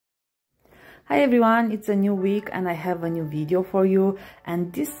Hi everyone, it's a new week and I have a new video for you,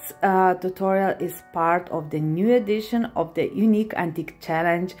 and this tutorial is part of the new edition of the Unique Antique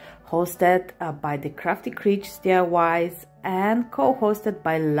Challenge hosted by the Crafty Creatures DIYs and co-hosted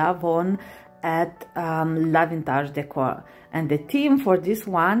by Lavon at La Vintage Decor, and the theme for this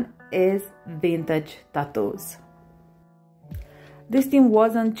one is vintage tattoos. This theme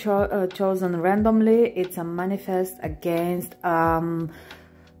wasn't chosen randomly. It's a manifest against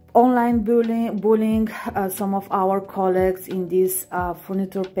online bullying. Some of our colleagues in this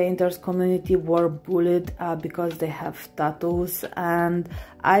furniture painters community were bullied because they have tattoos, and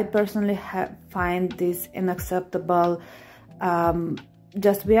I personally find this unacceptable.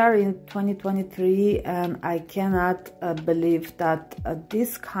 Just we are in 2023 and I cannot believe that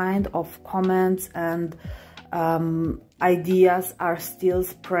this kind of comments and ideas are still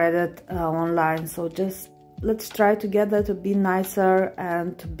spread online. So just let's try together to be nicer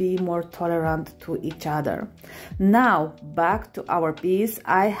and to be more tolerant to each other. Now back to our piece.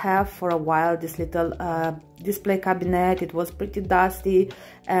 I have for a while this little display cabinet. It was pretty dusty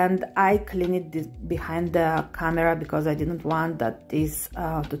and I cleaned it behind the camera because I didn't want that this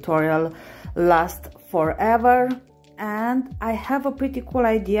tutorial lasts forever, and I have a pretty cool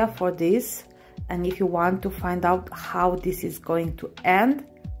idea for this. And if you want to find out how this is going to end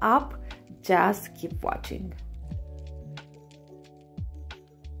up, just keep watching.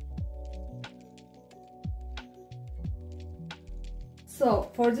 So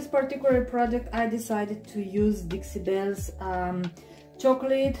for this particular project I decided to use Dixie Belle's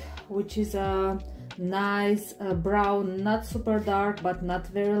chocolate, which is a nice brown, not super dark but not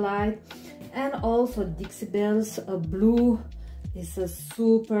very light, and also Dixie Belle's blue is a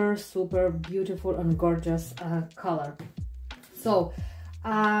super beautiful and gorgeous color. So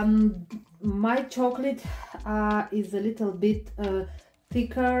my chocolate is a little bit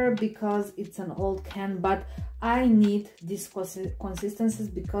thicker because it's an old can, but I need this consistencies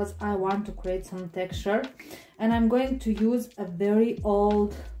because I want to create some texture, and I'm going to use a very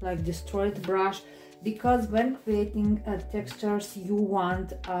old, like destroyed brush, because when creating textures you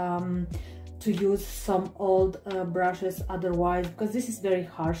want to use some old brushes, otherwise, because this is very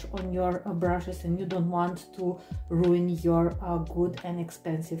harsh on your brushes and you don't want to ruin your good and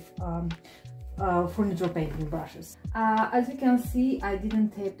expensive furniture painting brushes. As you can see, I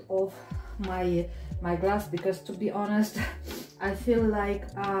didn't tape off my glass because, to be honest, I feel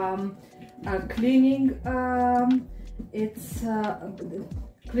like cleaning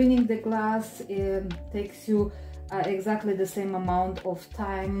cleaning the glass takes you exactly the same amount of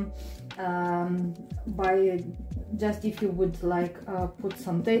time by just if you would like put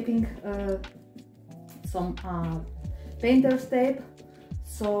some taping, some painter's tape.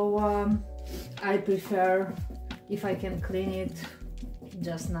 So I prefer, if I can clean it,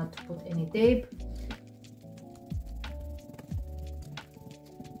 just not to put any tape.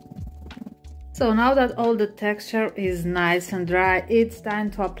 So now that all the texture is nice and dry, it's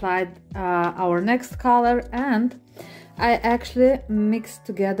time to apply our next color, and I actually mixed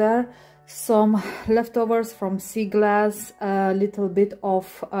together some leftovers from sea glass, a little bit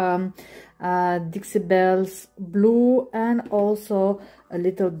of Dixie Belle's blue, and also a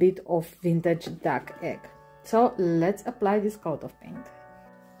little bit of vintage duck egg. So let's apply this coat of paint.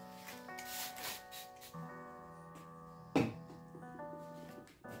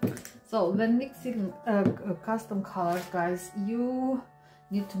 So when mixing custom colors, guys, you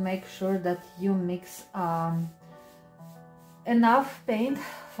need to make sure that you mix enough paint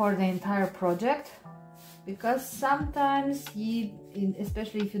for the entire project, because sometimes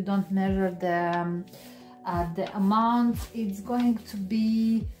especially if you don't measure the amount, it's going to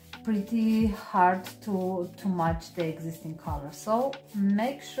be pretty hard to match the existing color. So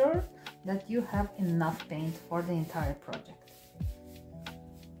make sure that you have enough paint for the entire project.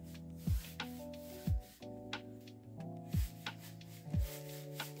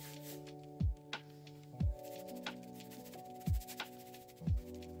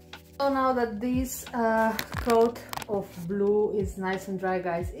 So now that this coat of blue is nice and dry,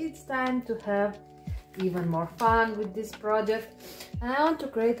 guys, it's time to have even more fun with this project. And I want to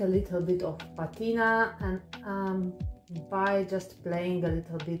create a little bit of patina, and by just playing a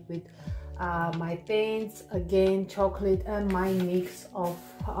little bit with my paints, again chocolate and my mix of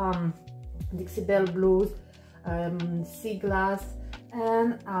Dixie Belle blues, sea glass,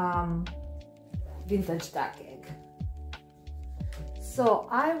 and vintage duck egg. So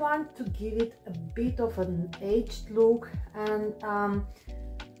I want to give it a bit of an aged look, and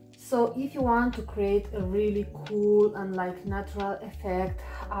so if you want to create a really cool and like natural effect,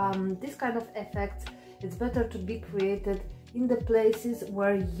 this kind of effects, it's better to be created in the places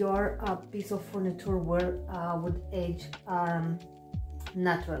where your piece of furniture would age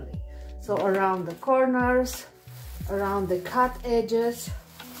naturally. So around the corners, around the cut edges.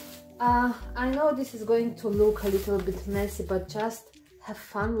 I know this is going to look a little bit messy, but just have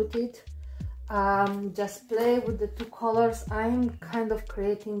fun with it. Just play with the two colors. I'm kind of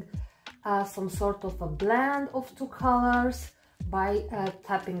creating some sort of a blend of two colors by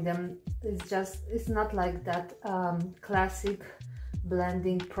tapping them. It's not like that classic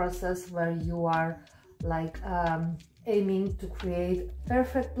blending process where you are like aiming to create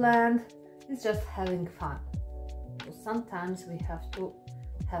perfect blend. It's just having fun. So sometimes we have to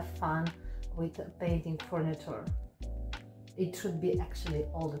have fun with painting furniture. It should be actually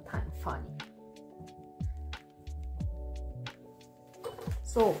all the time funny.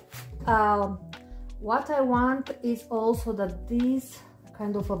 So what I want is also that this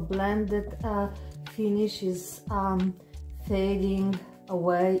kind of a blended finish is fading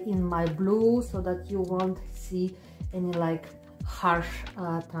away in my blue, so that you won't see any like harsh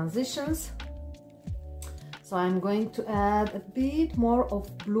transitions. So I'm going to add a bit more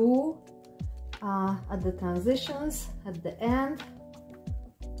of blue at the transitions at the end.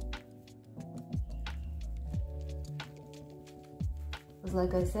 Because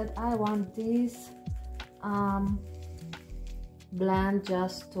like I said, I want this blend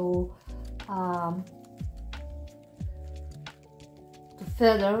just to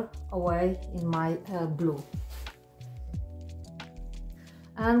feather away in my blue.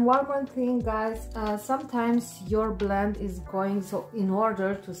 And one more thing, guys, sometimes your blend is going, so in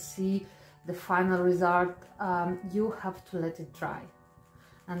order to see the final result, you have to let it dry,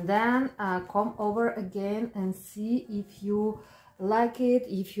 and then come over again and see if you like it,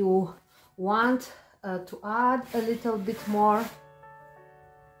 if you want to add a little bit more,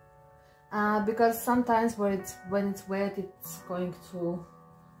 because sometimes when it's wet, it's going to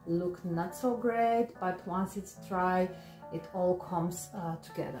look not so great, but once it's dry, it all comes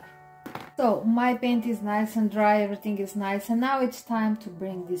together. So my paint is nice and dry, everything is nice, and now it's time to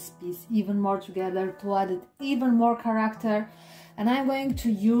bring this piece even more together, to add it even more character. And I'm going to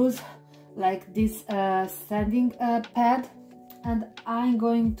use like this sanding pad, and I'm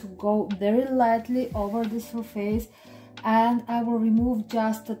going to go very lightly over the surface, and I will remove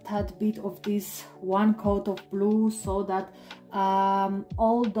just a tad bit of this one coat of blue, so that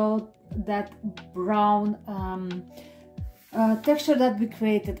although that brown texture that we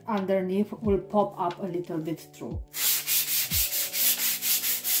created underneath will pop up a little bit through.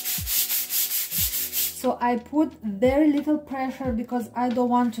 So I put very little pressure because I don't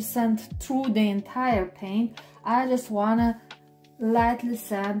want to sand through the entire paint. I just want to lightly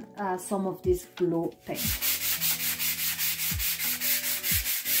sand some of this blue paint.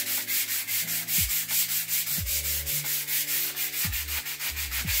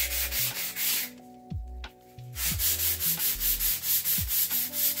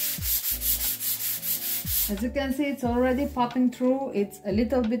 As you can see, it's already popping through. It's a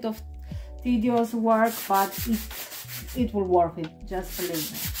little bit of tedious work, but it will worth it, just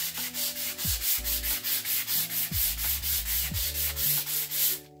believe me.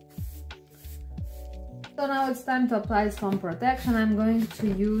 So now it's time to apply some protection. I'm going to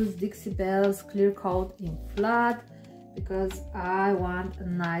use Dixie Belle's Clear Coat in Flat, because I want a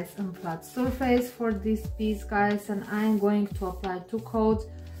nice and flat surface for this piece, guys, and I'm going to apply 2 coats,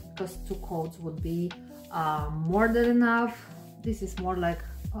 because 2 coats would be more than enough. This is more like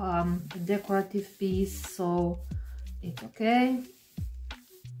a decorative piece, so it's okay.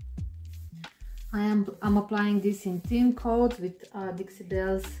 I'm applying this in thin coats with Dixie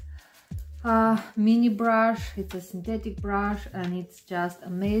Belle's mini brush. It's a synthetic brush, and it's just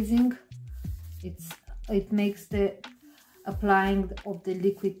amazing. It makes the applying of the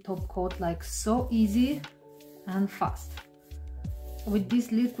liquid top coat like so easy and fast. With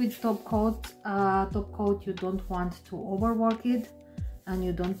this liquid top coat, you don't want to overwork it, and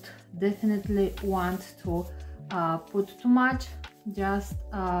you don't definitely want to put too much. Just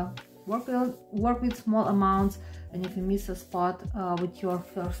work with small amounts, and if you miss a spot with your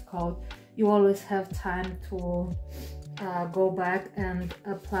first coat, you always have time to go back and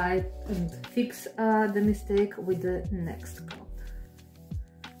apply and fix the mistake with the next coat.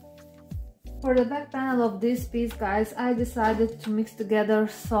 For the back panel of this piece, guys, I decided to mix together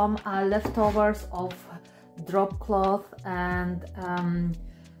some leftovers of drop cloth and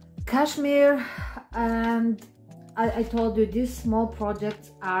cashmere, and I told you these small projects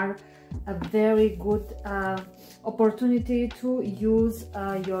are a very good opportunity to use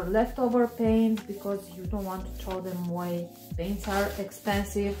your leftover paints, because you don't want to throw them away. Paints are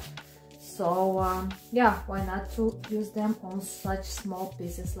expensive, So yeah, why not to use them on such small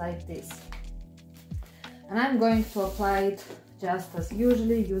pieces like this. And I'm going to apply it just as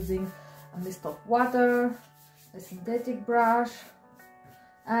usually, using a mist of water, a synthetic brush,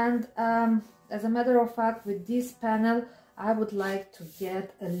 and as a matter of fact, with this panel I would like to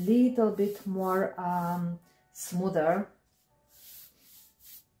get a little bit more smoother.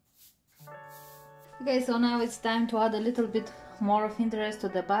 Okay, so now it's time to add a little bit more of interest to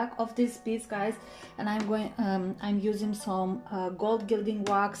the back of this piece, guys, and I'm using some gold gilding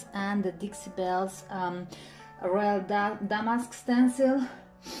wax and the Dixie Belle's Royal Damask stencil.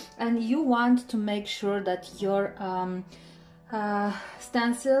 And you want to make sure that your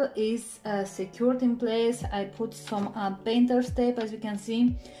stencil is secured in place. I put some painter's tape, as you can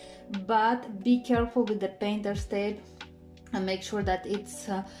see, but be careful with the painter's tape and make sure that it's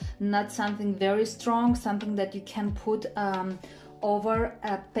not something very strong, something that you can put over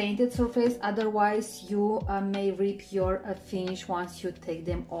a painted surface, otherwise you may rip your finish once you take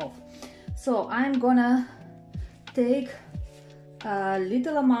them off. So I'm gonna take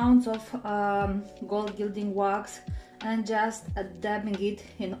little amounts of gold gilding wax and just dabbing it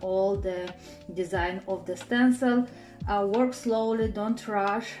in all the design of the stencil. Work slowly, don't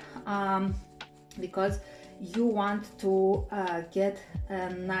rush, because you want to get a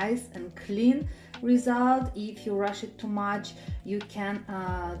nice and clean result. If you rush it too much, you can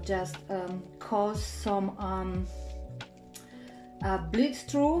just cause some bleed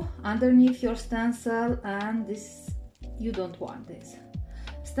through underneath your stencil, and this, you don't want this.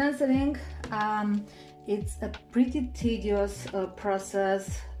 Stenciling, it's a pretty tedious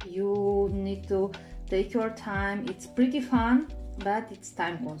process. You need to take your time. It's pretty fun, but it's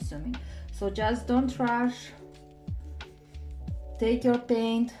time consuming. So just don't rush. Take your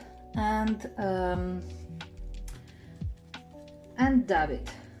paint and dab it.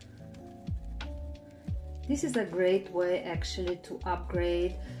 This is a great way actually to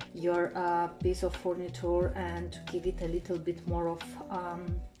upgrade your piece of furniture and to give it a little bit more of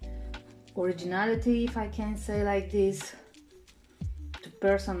originality, if I can say like this, to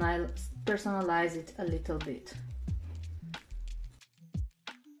personalize it a little bit.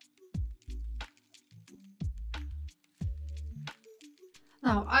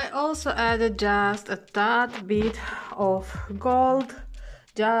 Now I also added just a tad bit of gold,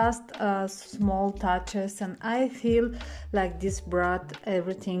 just small touches, and I feel like this brought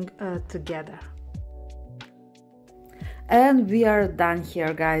everything together. And we are done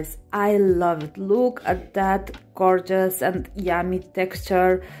here, guys. I love it. Look at that gorgeous and yummy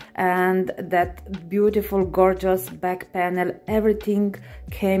texture and that beautiful gorgeous back panel. Everything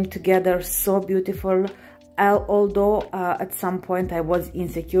came together so beautiful. Although at some point I was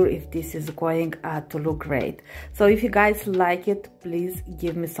insecure if this is going to look great. So if you guys like it, please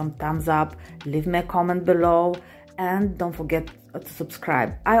give me some thumbs up, leave me a comment below, and don't forget to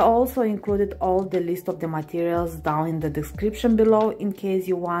subscribe. I also included all the list of the materials down in the description below in case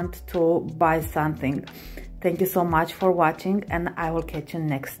you want to buy something. Thank you so much for watching, and I will catch you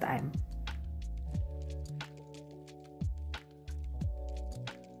next time.